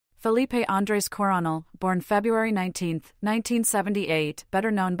Felipe Andres Coronel, born February 19, 1978, better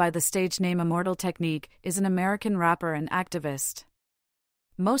known by the stage name Immortal Technique, is an American rapper and activist.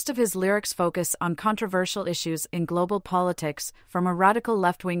 Most of his lyrics focus on controversial issues in global politics from a radical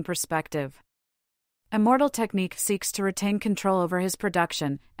left-wing perspective. Immortal Technique seeks to retain control over his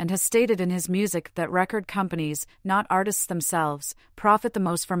production and has stated in his music that record companies, not artists themselves, profit the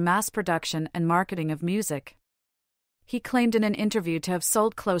most from mass production and marketing of music. He claimed in an interview to have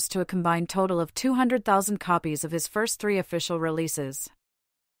sold close to a combined total of 200,000 copies of his first 3 official releases.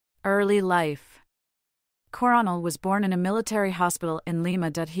 Early life. Coronel was born in a military hospital in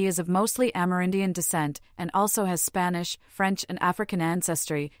Lima. He is of mostly Amerindian descent and also has Spanish, French, and African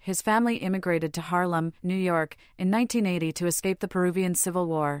ancestry. His family immigrated to Harlem, New York, in 1980 to escape the Peruvian Civil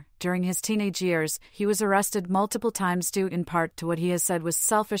War. During his teenage years, he was arrested multiple times due in part to what he has said was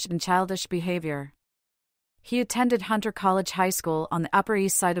selfish and childish behavior. He attended Hunter College High School on the Upper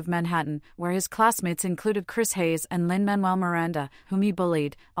East Side of Manhattan, where his classmates included Chris Hayes and Lin-Manuel Miranda, whom he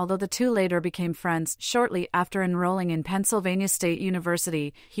bullied, although the two later became friends. Shortly after enrolling in Pennsylvania State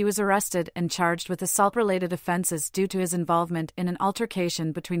University, he was arrested and charged with assault-related offenses due to his involvement in an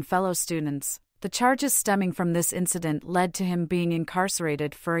altercation between fellow students. The charges stemming from this incident led to him being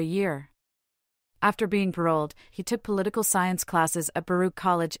incarcerated for a year. After being paroled, he took political science classes at Baruch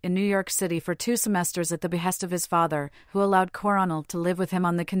College in New York City for 2 semesters at the behest of his father, who allowed Coronel to live with him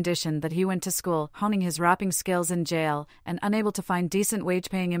on the condition that he went to school, honing his rapping skills in jail, and unable to find decent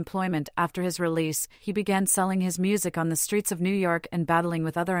wage-paying employment after his release, he began selling his music on the streets of New York and battling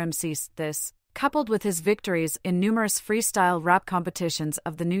with other MCs. This, coupled with his victories in numerous freestyle rap competitions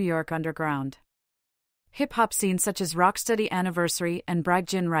of the New York underground hip-hop scene such as Rocksteady Anniversary and Bragg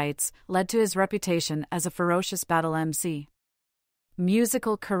Gin Rights, led to his reputation as a ferocious battle MC.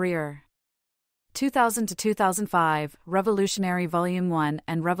 Musical career. 2000 to 2005, Revolutionary Volume 1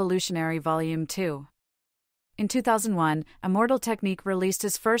 and Revolutionary Volume 2. In 2001, Immortal Technique released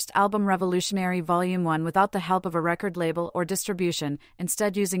his first album Revolutionary Volume 1 without the help of a record label or distribution,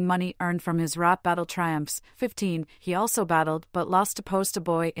 instead using money earned from his rap battle triumphs. 15. He also battled but lost to Posta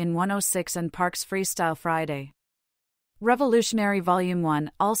Boy in 106 and Park's Freestyle Friday. Revolutionary Volume 1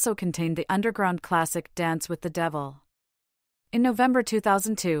 also contained the underground classic Dance with the Devil. In November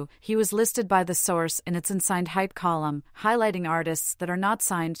 2002, he was listed by The Source in its Unsigned Hype column, highlighting artists that are not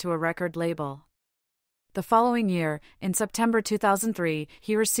signed to a record label. The following year, in September 2003,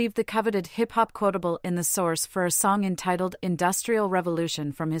 he received the coveted hip-hop quotable in The Source for a song entitled Industrial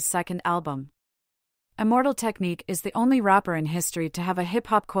Revolution from his second album. Immortal Technique is the only rapper in history to have a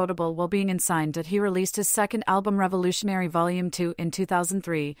hip-hop quotable while being unsigned. He released his second album Revolutionary Volume 2 in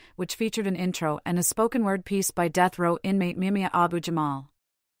 2003, which featured an intro and a spoken-word piece by death row inmate Mimia Abu Jamal.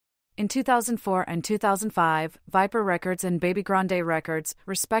 In 2004 and 2005, Viper Records and Baby Grande Records,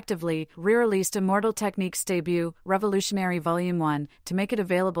 respectively, re-released Immortal Technique's debut, Revolutionary Volume 1, to make it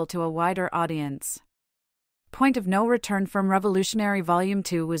available to a wider audience. Point of No Return from Revolutionary Volume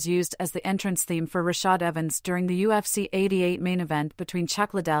 2 was used as the entrance theme for Rashad Evans during the UFC 88 main event between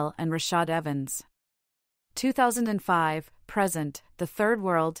Chuck Liddell and Rashad Evans. 2005, Present, The Third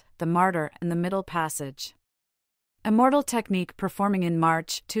World, The Martyr, and The Middle Passage. Immortal Technique performing in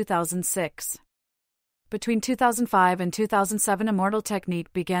March 2006. Between 2005 and 2007, Immortal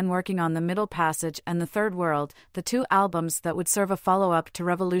Technique began working on The Middle Passage and The Third World, the 2 albums that would serve a follow-up to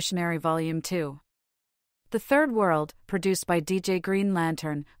Revolutionary Volume 2. The Third World, produced by DJ Green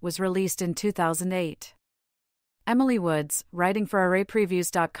Lantern, was released in 2008. Emily Woods, writing for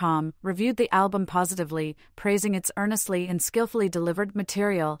ArrayPreviews.com, reviewed the album positively, praising its earnestly and skillfully delivered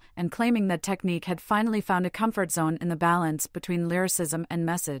material, and claiming that Technique had finally found a comfort zone in the balance between lyricism and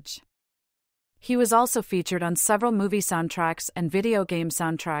message. He was also featured on several movie soundtracks and video game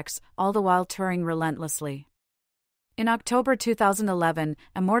soundtracks, all the while touring relentlessly. In October 2011,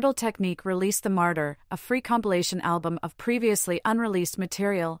 Immortal Technique released The Martyr, a free compilation album of previously unreleased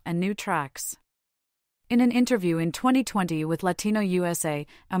material and new tracks. In an interview in 2020 with Latino USA,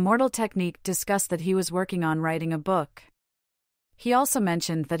 Immortal Technique discussed that he was working on writing a book. He also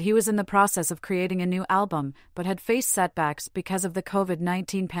mentioned that he was in the process of creating a new album, but had faced setbacks because of the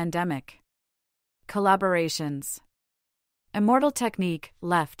COVID-19 pandemic. Collaborations. Immortal Technique,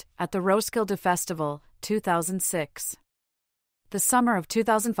 Left, at the Roskilde Festival, 2006. The summer of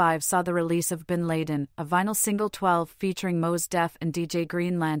 2005 saw the release of Bin Laden, a vinyl single 12 featuring Mos Def and DJ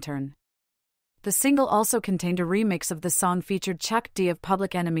Green Lantern. The single also contained a remix of the song featured Chuck D of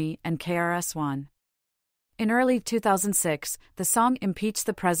Public Enemy and KRS-One. In early 2006, the song Impeach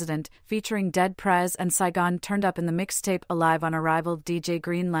the President, featuring Dead Prez and Saigon, turned up in the mixtape Alive on Arrival DJ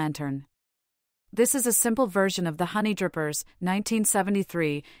Green Lantern. This is a simple version of the Honey Drippers,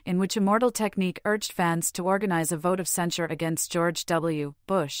 1973, in which Immortal Technique urged fans to organize a vote of censure against George W.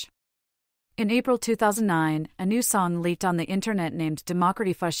 Bush. In April 2009, a new song leaked on the internet named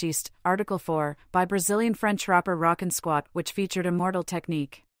Democratie Fasciste, Article 4, by Brazilian-French rapper Rockin' Squat, which featured Immortal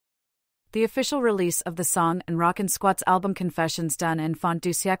Technique. The official release of the song and Rockin' Squat's album Confessions d'un Enfant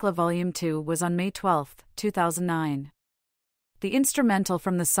du Siècle Volume 2 was on May 12, 2009. The instrumental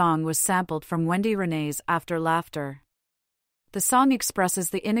from the song was sampled from Wendy Renee's After Laughter. The song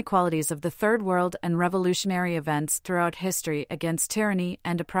expresses the inequalities of the Third World and revolutionary events throughout history against tyranny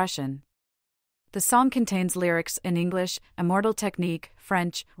and oppression. The song contains lyrics in English, Immortal Technique,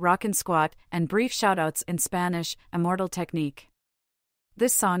 French, Rockin' Squat, and brief shoutouts in Spanish, Immortal Technique.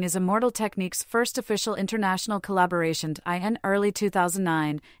 This song is Immortal Technique's first official international collaboration. In early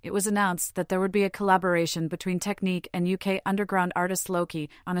 2009, it was announced that there would be a collaboration between Technique and UK underground artist Loki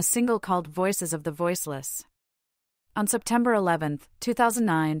on a single called Voices of the Voiceless. On September 11,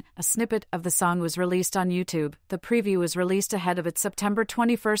 2009, a snippet of the song was released on YouTube. The preview was released ahead of its September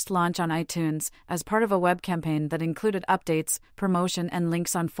 21 launch on iTunes, as part of a web campaign that included updates, promotion and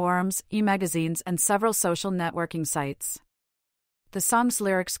links on forums, e-magazines and several social networking sites. The song's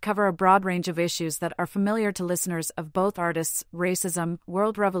lyrics cover a broad range of issues that are familiar to listeners of both artists: racism,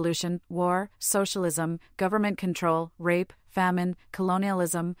 world revolution, war, socialism, government control, rape, famine,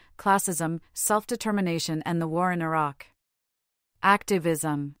 colonialism, classism, self-determination and the war in Iraq.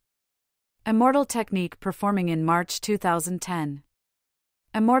 Activism. Immortal Technique performing in March 2010.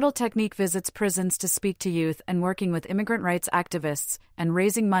 Immortal Technique visits prisons to speak to youth and working with immigrant rights activists and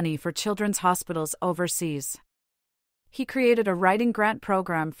raising money for children's hospitals overseas. He created a writing grant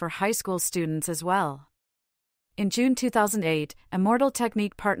program for high school students as well. In June 2008, Immortal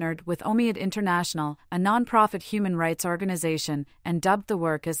Technique partnered with Omiad International, a non-profit human rights organization, and dubbed the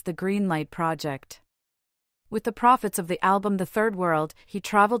work as the Green Light Project. With the profits of the album The Third World, he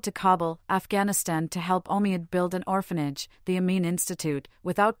traveled to Kabul, Afghanistan to help Omiad build an orphanage, the Amin Institute,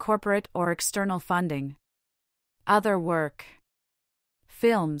 without corporate or external funding. Other work.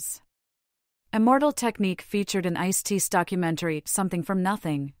 Films. Immortal Technique featured in Ice-T's documentary Something from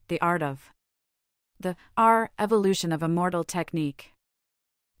Nothing, The Art of the Evolution of Immortal Technique.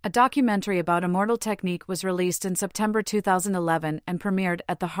 A documentary about Immortal Technique was released in September 2011 and premiered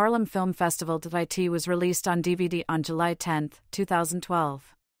at the Harlem Film Festival. It was released on DVD on July 10,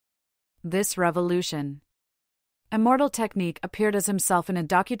 2012. This Revolution. Immortal Technique appeared as himself in a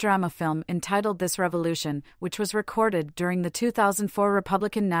docudrama film entitled This Revolution, which was recorded during the 2004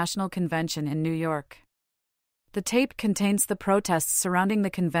 Republican National Convention in New York. The tape contains the protests surrounding the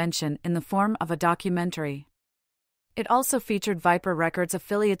convention in the form of a documentary. It also featured Viper Records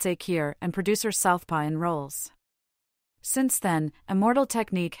affiliates Akir and producer Southpaw in roles. Since then, Immortal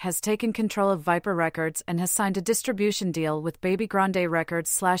Technique has taken control of Viper Records and has signed a distribution deal with Baby Grande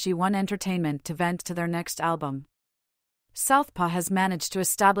Records/E1 Entertainment to vent to their next album. Southpaw has managed to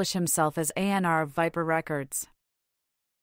establish himself as A&R of Viper Records.